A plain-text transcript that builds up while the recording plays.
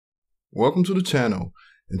Welcome to the channel,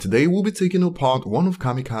 and today we'll be taking apart one of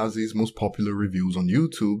Kamikaze's most popular reviews on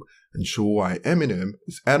YouTube and show why Eminem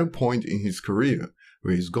is at a point in his career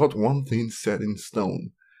where he's got one thing set in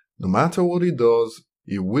stone. No matter what he does,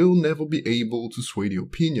 he will never be able to sway the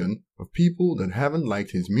opinion of people that haven't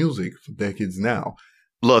liked his music for decades now.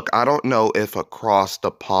 Look, I don't know if across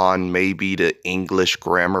the pond maybe the English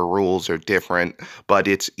grammar rules are different, but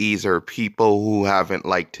it's either people who haven't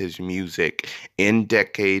liked his music in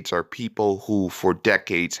decades or people who for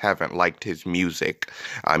decades haven't liked his music.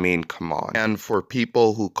 I mean, come on. And for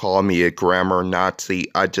people who call me a grammar Nazi,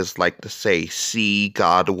 I just like to say, see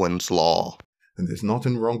Godwin's law. And there's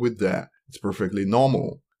nothing wrong with that. It's perfectly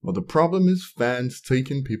normal. But the problem is fans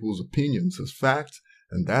taking people's opinions as fact,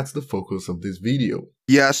 and that's the focus of this video.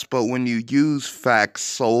 Yes, but when you use facts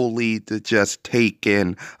solely to just take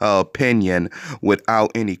in an opinion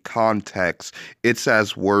without any context, it's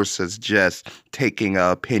as worse as just taking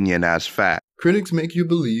an opinion as fact. Critics make you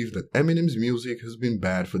believe that Eminem's music has been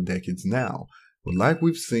bad for decades now, but like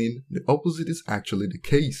we've seen, the opposite is actually the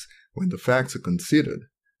case when the facts are considered.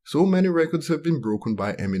 So many records have been broken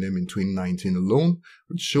by Eminem in 2019 alone,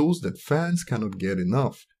 which shows that fans cannot get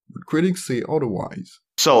enough, but critics say otherwise.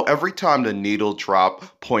 So every time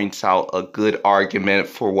TheNeedleDrop points out a good argument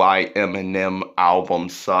for why Eminem album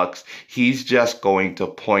sucks, he's just going to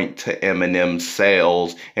point to Eminem's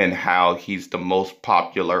sales and how he's the most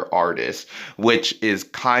popular artist, which is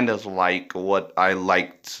kind of like what I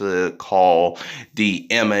like to call the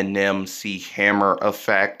Eminem C. Hammer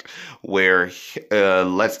effect, where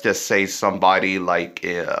let's just say somebody like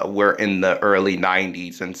we're in the early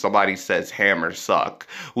 90s and somebody says Hammer suck.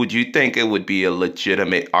 Would you think it would be a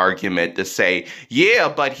legitimate argument to say,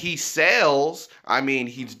 yeah, but he sells? I mean,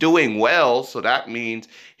 he's doing well, so that means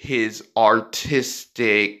his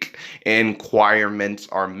artistic requirements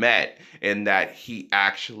are met and that he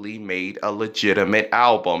actually made a legitimate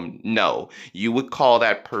album. No, you would call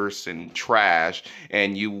that person trash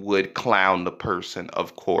and you would clown the person,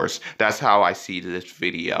 of course. That's how I see this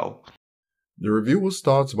video. The reviewer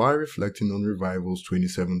starts by reflecting on Revival's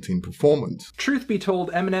 2017 performance. Truth be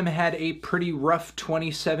told, Eminem had a pretty rough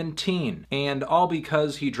 2017, and all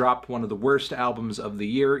because he dropped one of the worst albums of the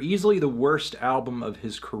year, easily the worst album of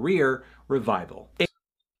his career, Revival.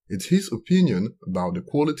 It's his opinion about the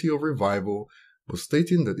quality of Revival, but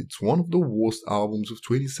stating that it's one of the worst albums of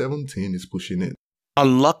 2017 is pushing it.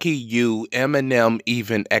 Unlucky you, Eminem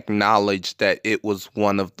even acknowledged that it was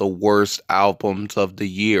one of the worst albums of the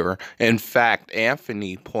year. In fact,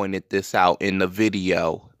 Anthony pointed this out in the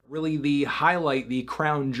video. Really, the highlight, the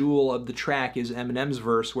crown jewel of the track is Eminem's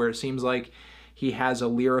verse, where it seems like he has a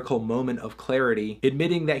lyrical moment of clarity,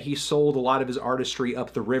 admitting that he sold a lot of his artistry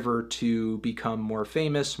up the river to become more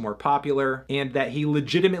famous, more popular, and that he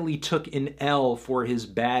legitimately took an L for his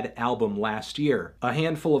bad album last year. A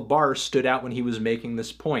handful of bars stood out when he was making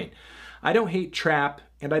this point. I don't hate trap,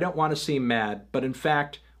 and I don't want to seem mad, but in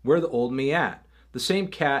fact, where the old me at? The same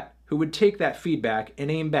cat who would take that feedback and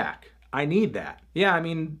aim back. I need that. Yeah, I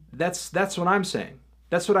mean, that's what I'm saying.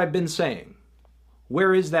 That's what I've been saying.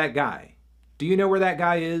 Where is that guy? Do you know where that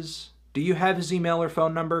guy is? Do you have his email or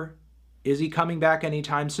phone number? Is he coming back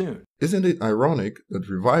anytime soon? Isn't it ironic that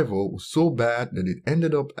Revival was so bad that it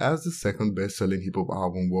ended up as the second best-selling hip-hop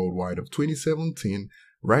album worldwide of 2017,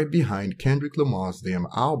 right behind Kendrick Lamar's Damn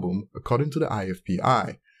album, according to the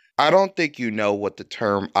IFPI? I don't think you know what the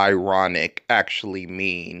term ironic actually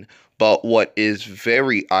mean, but what is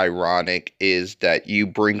very ironic is that you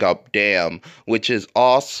bring up Damn, which is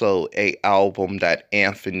also an album that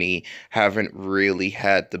Anthony haven't really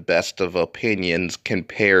had the best of opinions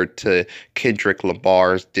compared to Kendrick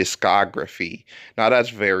Lamar's discography. Now that's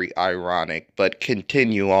very ironic, but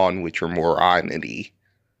continue on with your morality.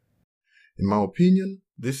 In my opinion,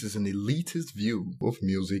 this is an elitist view of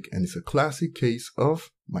music, and it's a classic case of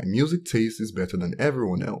my music taste is better than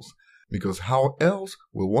everyone else. Because how else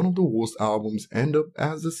will one of the worst albums end up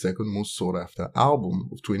as the second most sought after album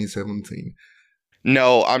of 2017?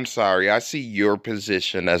 No, I'm sorry. I see your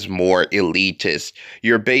position as more elitist.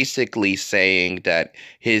 You're basically saying that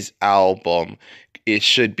his album, it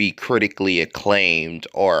should be critically acclaimed,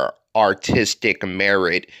 or artistic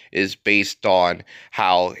merit is based on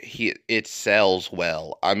how it sells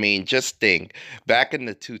well. I mean, just think, back in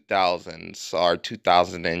the 2000s or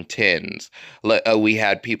 2010s, we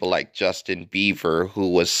had people like Justin Bieber,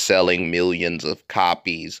 who was selling millions of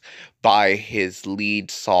copies. By his lead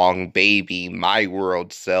song Baby, My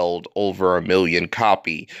World sold over 1 million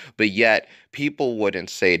copies, but yet people wouldn't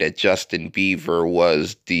say that Justin Bieber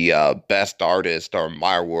was the best artist or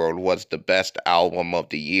My World was the best album of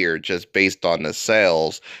the year just based on the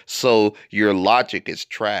sales. So your logic is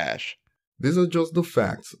trash. These are just the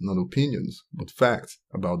facts, not opinions, but facts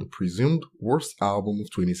about the presumed worst album of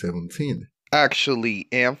 2017. Actually,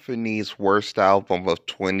 Anthony's worst album of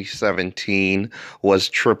 2017 was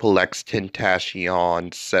Triple X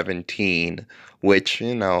Tentacion 17, which,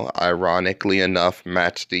 ironically enough,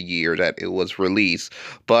 matched the year that it was released.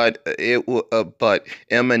 But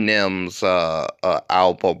Eminem's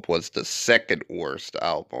album was the second worst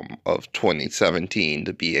album of 2017,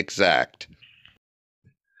 to be exact.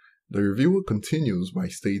 The reviewer continues by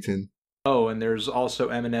stating, oh, and there's also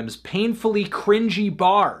Eminem's painfully cringy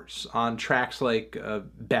bars on tracks like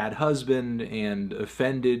Bad Husband and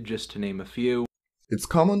Offended, just to name a few. It's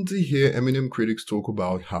common to hear Eminem critics talk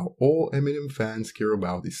about how all Eminem fans care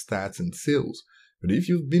about is stats and sales, but if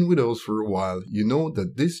you've been with us for a while, you know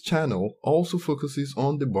that this channel also focuses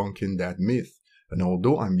on debunking that myth, and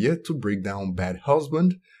although I'm yet to break down Bad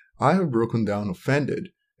Husband, I have broken down Offended,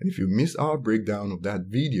 and if you missed our breakdown of that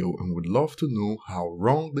video and would love to know how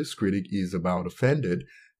wrong this critic is about Offended,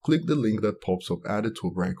 click the link that pops up at the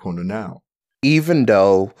top right corner now. Even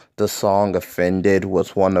though the song Offended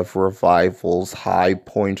was one of Revival's high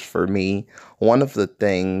points for me, one of the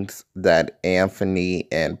things that Anthony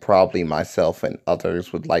and probably myself and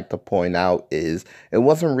others would like to point out is it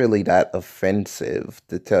wasn't really that offensive,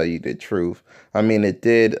 to tell you the truth. I mean, it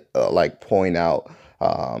did point out,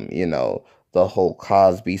 the whole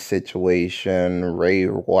Cosby situation, Ray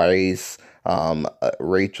Rice,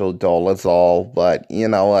 Rachel Dolezal, but you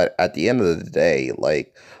know what? At the end of the day,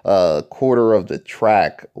 a quarter of the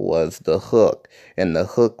track was the hook, and the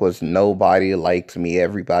hook was "Nobody likes me,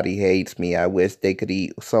 everybody hates me. I wish they could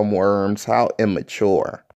eat some worms." How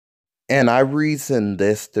immature. And I reason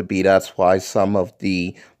this to be that's why some of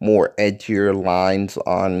the more edgier lines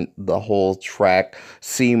on the whole track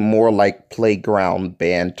seem more like playground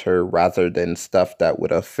banter rather than stuff that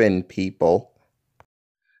would offend people.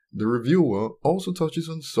 The reviewer also touches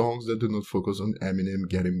on songs that do not focus on Eminem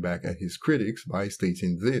getting back at his critics by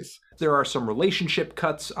stating this. There are some relationship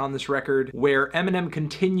cuts on this record where Eminem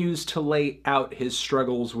continues to lay out his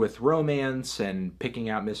struggles with romance and picking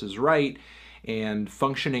out Mrs. Right and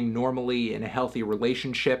functioning normally in a healthy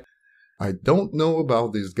relationship. I don't know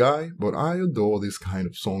about this guy, but I adore this kind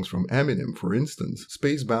of songs from Eminem. For instance,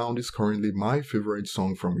 Spacebound is currently my favorite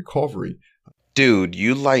song from Recovery. Dude,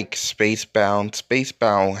 you like Spacebound?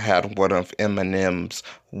 Spacebound had one of Eminem's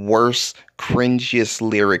worst, cringiest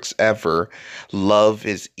lyrics ever. Love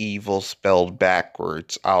is evil spelled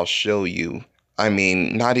backwards. I'll show you. I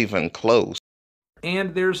mean, not even close.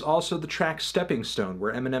 And there's also the track Stepping Stone,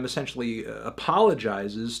 where Eminem essentially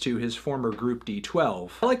apologizes to his former group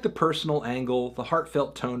D12. I like the personal angle, the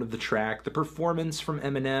heartfelt tone of the track, the performance from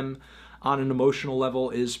Eminem on an emotional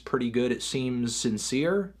level is pretty good. It seems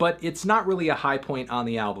sincere, but it's not really a high point on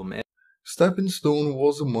the album. Stepping Stone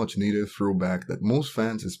was a much-needed throwback that most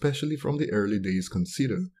fans, especially from the early days,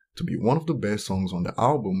 consider to be one of the best songs on the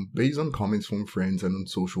album based on comments from friends and on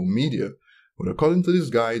social media. But according to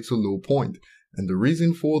this guy, it's a low point. And the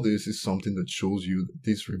reason for this is something that shows you that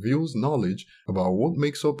this reviewer's knowledge about what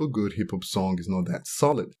makes up a good hip-hop song is not that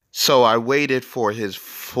solid. So I waited for his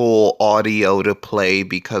full audio to play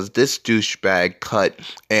because this douchebag cut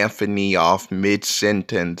Anthony off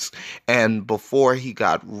mid-sentence, and before he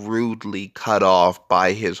got rudely cut off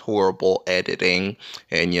by his horrible editing,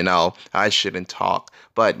 and I shouldn't talk,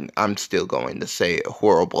 but I'm still going to say it,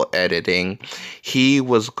 horrible editing, he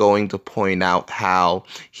was going to point out how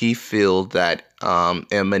he feels that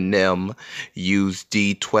Eminem used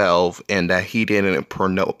D12 and that he didn't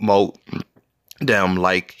promote them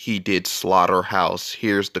like he did Slaughterhouse.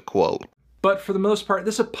 Here's the quote. But for the most part,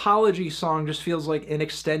 this apology song just feels like an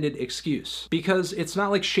extended excuse. Because it's not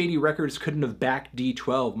like Shady Records couldn't have backed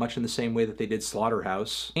D12 much in the same way that they did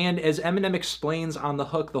Slaughterhouse. And as Eminem explains on the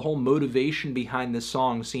hook, the whole motivation behind this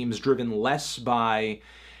song seems driven less by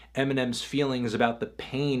Eminem's feelings about the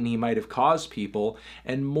pain he might have caused people,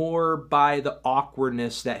 and more by the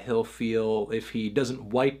awkwardness that he'll feel if he doesn't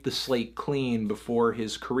wipe the slate clean before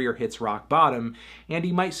his career hits rock bottom, and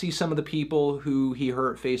he might see some of the people who he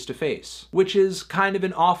hurt face to face. Which is kind of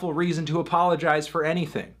an awful reason to apologize for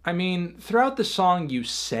anything. I mean, throughout the song you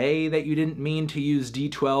say that you didn't mean to use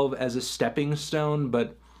D12 as a stepping stone,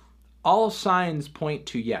 but all signs point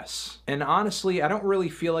to yes. And honestly, I don't really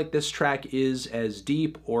feel like this track is as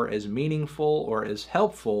deep or as meaningful or as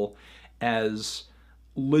helpful as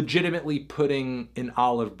legitimately putting an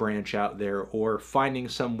olive branch out there or finding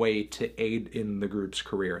some way to aid in the group's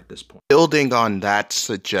career at this point. Building on that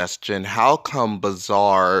suggestion, how come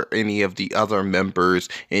Bizarre, any of the other members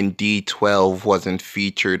in D12, wasn't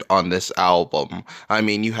featured on this album? I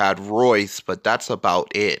mean, you had Royce, but that's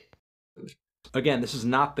about it. Again, this is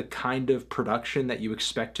not the kind of production that you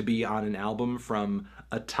expect to be on an album from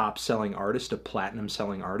a top-selling artist, a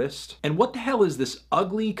platinum-selling artist. And what the hell is this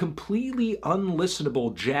ugly, completely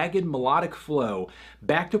unlistenable, jagged melodic flow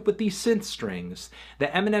backed up with these synth strings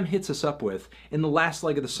that Eminem hits us up with in the last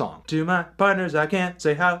leg of the song? To my partners, I can't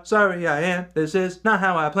say how sorry I am. This is not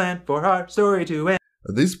how I planned for our story to end.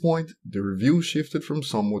 At this point, the review shifted from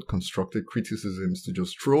somewhat constructive criticisms to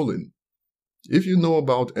just trolling. If you know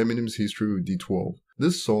about Eminem's history with D12,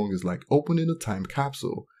 this song is like opening a time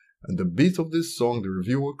capsule, and the beat of this song the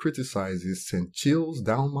reviewer criticizes sent chills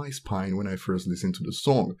down my spine when I first listened to the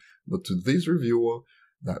song, but to this reviewer,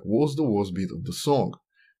 that was the worst beat of the song.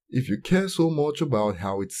 If you care so much about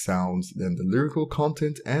how it sounds, then the lyrical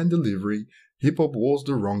content and delivery, hip-hop was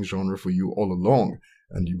the wrong genre for you all along,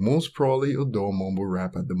 and you most probably adore mumble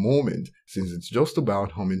rap at the moment, since it's just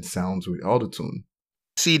about humming sounds with autotune.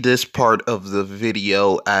 See this part of the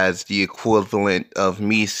video as the equivalent of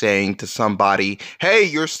me saying to somebody, "Hey,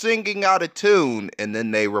 you're singing out of tune," and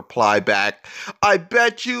then they reply back, "I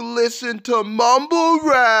bet you listen to mumble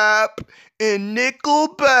rap and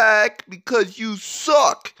Nickelback because you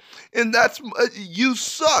suck." And that's, you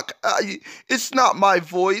suck. It's not my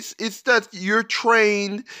voice. It's that you're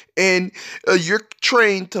trained, and you're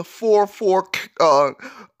trained to 4/4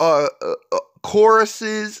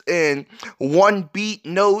 choruses and one beat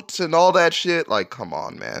notes and all that shit. Like, come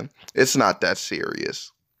on, man. It's not that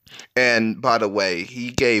serious. And by the way,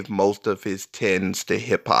 he gave most of his 10s to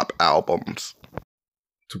hip-hop albums.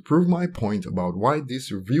 To prove my point about why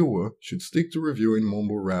this reviewer should stick to reviewing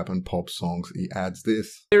mumble rap and pop songs, he adds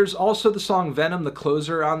this. There's also the song Venom, the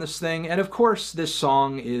closer on this thing, and of course this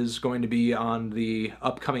song is going to be on the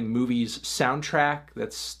upcoming movie's soundtrack.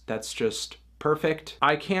 That's just perfect.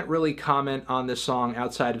 I can't really comment on this song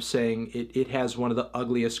outside of saying it has one of the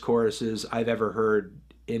ugliest choruses I've ever heard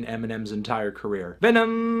in Eminem's entire career.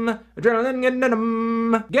 Venom,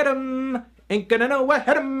 adrenaline, get 'em, ain't gonna know what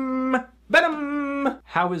hit 'em, Venom.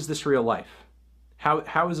 How is this real life?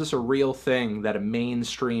 How is this a real thing that a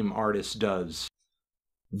mainstream artist does?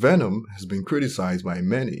 Venom has been criticized by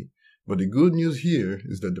many, but the good news here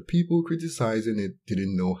is that the people criticizing it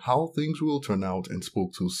didn't know how things will turn out and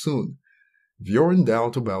spoke too soon. If you're in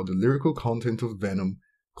doubt about the lyrical content of Venom,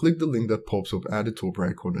 click the link that pops up at the top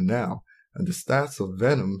right corner now, and the stats of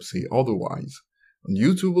Venom say otherwise. On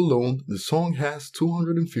YouTube alone, the song has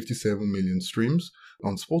 257 million streams,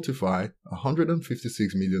 on Spotify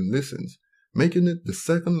 156 million listens, making it the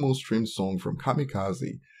second most streamed song from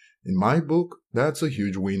Kamikaze. In my book, that's a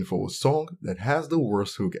huge win for a song that has the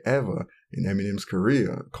worst hook ever in Eminem's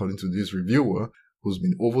career, according to this reviewer, who's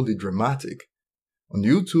been overly dramatic. On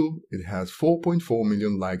YouTube, it has 4.4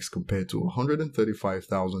 million likes compared to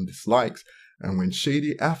 135,000 dislikes, and when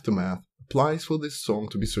Shady Aftermath applies for this song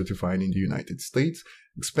to be certified in the United States,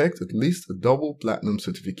 expect at least a double platinum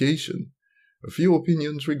certification. A few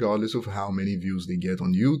opinions regardless of how many views they get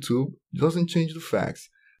on YouTube doesn't change the facts,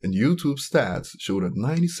 and YouTube stats show that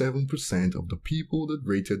 97% of the people that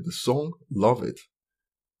rated the song love it.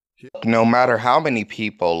 No matter how many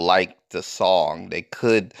people like the song, they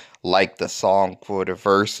could like the song for the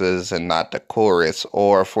verses and not the chorus,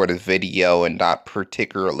 or for the video and not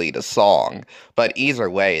particularly the song. But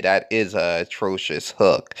either way, that is a atrocious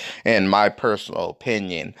hook. In my personal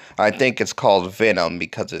opinion, I think it's called Venom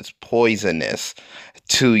because it's poisonous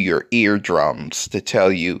to your eardrums, to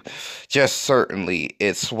tell you just certainly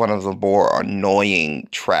it's one of the more annoying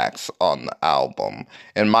tracks on the album,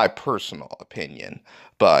 in my personal opinion.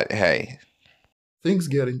 But hey. Things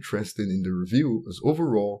get interesting in the review as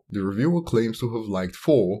overall, the reviewer claims to have liked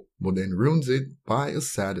 4, but then ruins it by a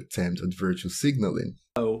sad attempt at virtue signaling.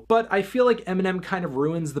 But I feel like Eminem kind of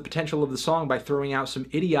ruins the potential of the song by throwing out some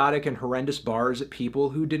idiotic and horrendous bars at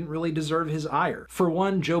people who didn't really deserve his ire. For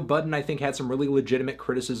one, Joe Budden I think had some really legitimate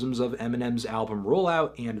criticisms of Eminem's album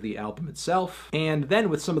rollout and the album itself. And then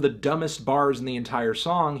with some of the dumbest bars in the entire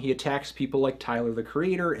song, he attacks people like Tyler the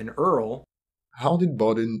Creator and Earl. How did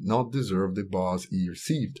Budden not deserve the bars he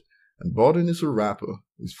received? And Budden is a rapper,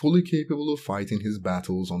 is fully capable of fighting his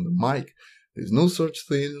battles on the mic. There's no such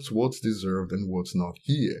thing as what's deserved and what's not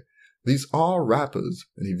here. These are rappers,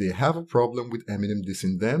 and if they have a problem with Eminem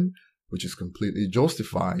dissing them, which is completely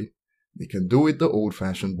justified, they can do it the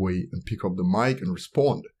old-fashioned way and pick up the mic and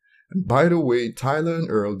respond. And by the way, Tyler and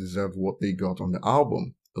Earl deserve what they got on the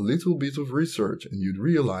album. A little bit of research and you'd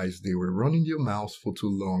realize they were running their mouths for too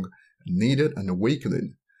long and needed an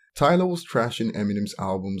awakening. Tyler was trashing Eminem's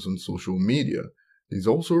albums on social media. He's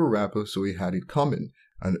also a rapper, so he had it coming.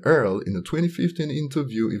 And Earl, in a 2015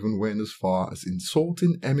 interview, even went as far as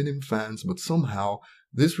insulting Eminem fans, but somehow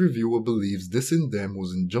this reviewer believes dissing them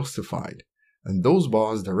wasn't justified. and those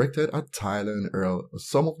bars directed at Tyler and Earl are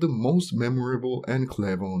some of the most memorable and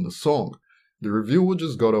clever on the song. The reviewer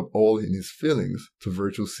just got up all in his feelings to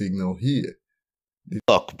virtue signal here.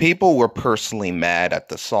 Look, people were personally mad at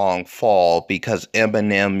the song Fall because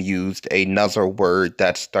Eminem used another word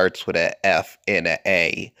that starts with an F and an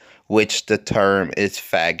A, which the term is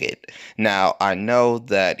faggot. Now, I know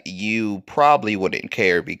that you probably wouldn't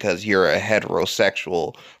care because you're a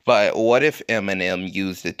heterosexual, but what if Eminem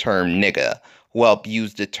used the term nigga? Well,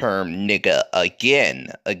 use the term nigga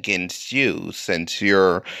again against you since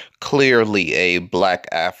you're clearly a black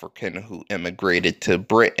African who immigrated to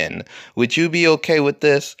Britain. Would you be okay with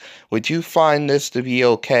this? Would you find this to be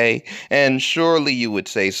okay? And surely you would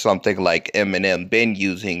say something like Eminem been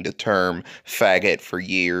using the term faggot for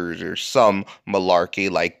years or some malarkey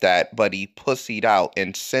like that, but he pussied out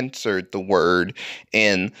and censored the word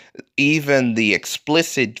in even the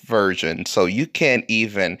explicit version. So you can't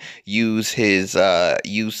even use his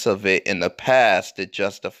use of it in the past to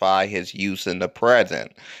justify his use in the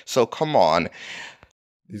present. So come on.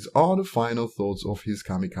 These are the final thoughts of his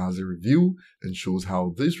Kamikaze review and shows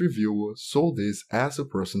how this reviewer saw this as a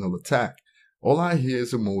personal attack. All I hear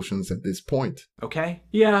is emotions at this point. Okay.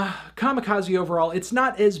 Yeah, Kamikaze overall, it's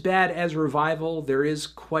not as bad as Revival. There is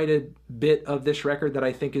quite a bit of this record that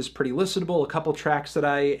I think is pretty listenable, a couple tracks that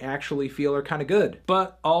I actually feel are kind of good.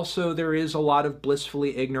 But also there is a lot of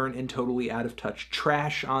blissfully ignorant and totally out of touch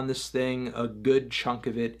trash on this thing. A good chunk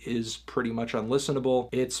of it is pretty much unlistenable.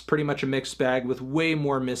 It's pretty much a mixed bag with way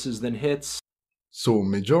more misses than hits. So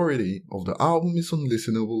majority of the album is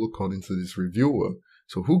unlistenable according to this reviewer.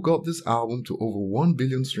 So who got this album to over 1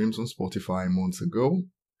 billion streams on Spotify months ago?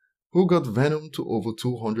 Who got Venom to over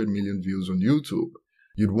 200 million views on YouTube?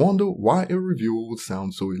 You'd wonder why a reviewer would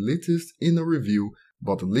sound so elitist in a review,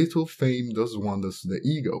 but a little fame does wonders to the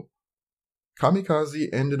ego. Kamikaze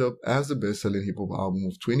ended up as the best-selling hip-hop album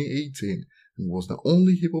of 2018 and was the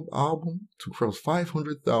only hip-hop album to cross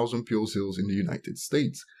 500,000 pure sales in the United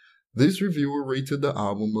States. This reviewer rated the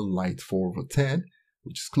album a light 4 over 10,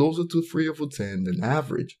 which is closer to 3 over 10 than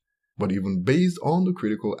average. But even based on the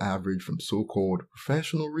critical average from so-called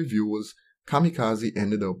professional reviewers, Kamikaze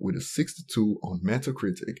ended up with a 62 on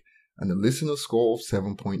Metacritic and a listener score of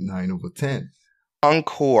 7.9 over 10.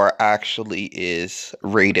 Encore actually is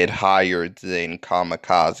rated higher than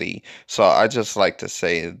Kamikaze. So I just like to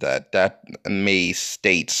say that that may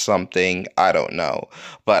state something, I don't know.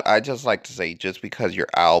 But I just like to say just because your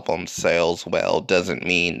album sells well doesn't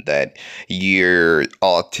mean that you're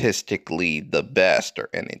autistically the best or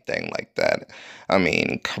anything like that. I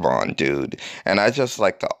mean, come on, dude. And I just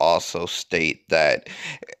like to also state that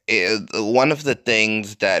one of the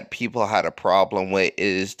things that people had a problem with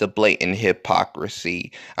is the blatant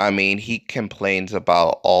hypocrisy. I mean, he complains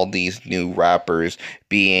about all these new rappers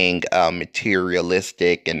being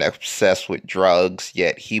materialistic and obsessed with drugs,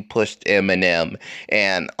 yet he pushed Eminem.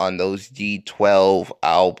 And on those D12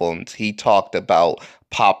 albums, he talked about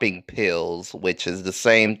popping pills, which is the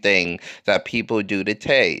same thing that people do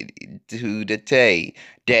today,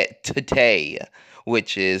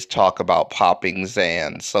 which is talk about popping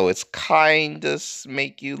Zans. So it's kind of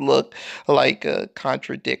make you look like a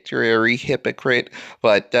contradictory hypocrite,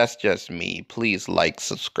 but that's just me. Please like,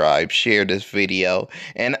 subscribe, share this video,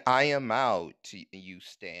 and I am out, you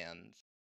stands.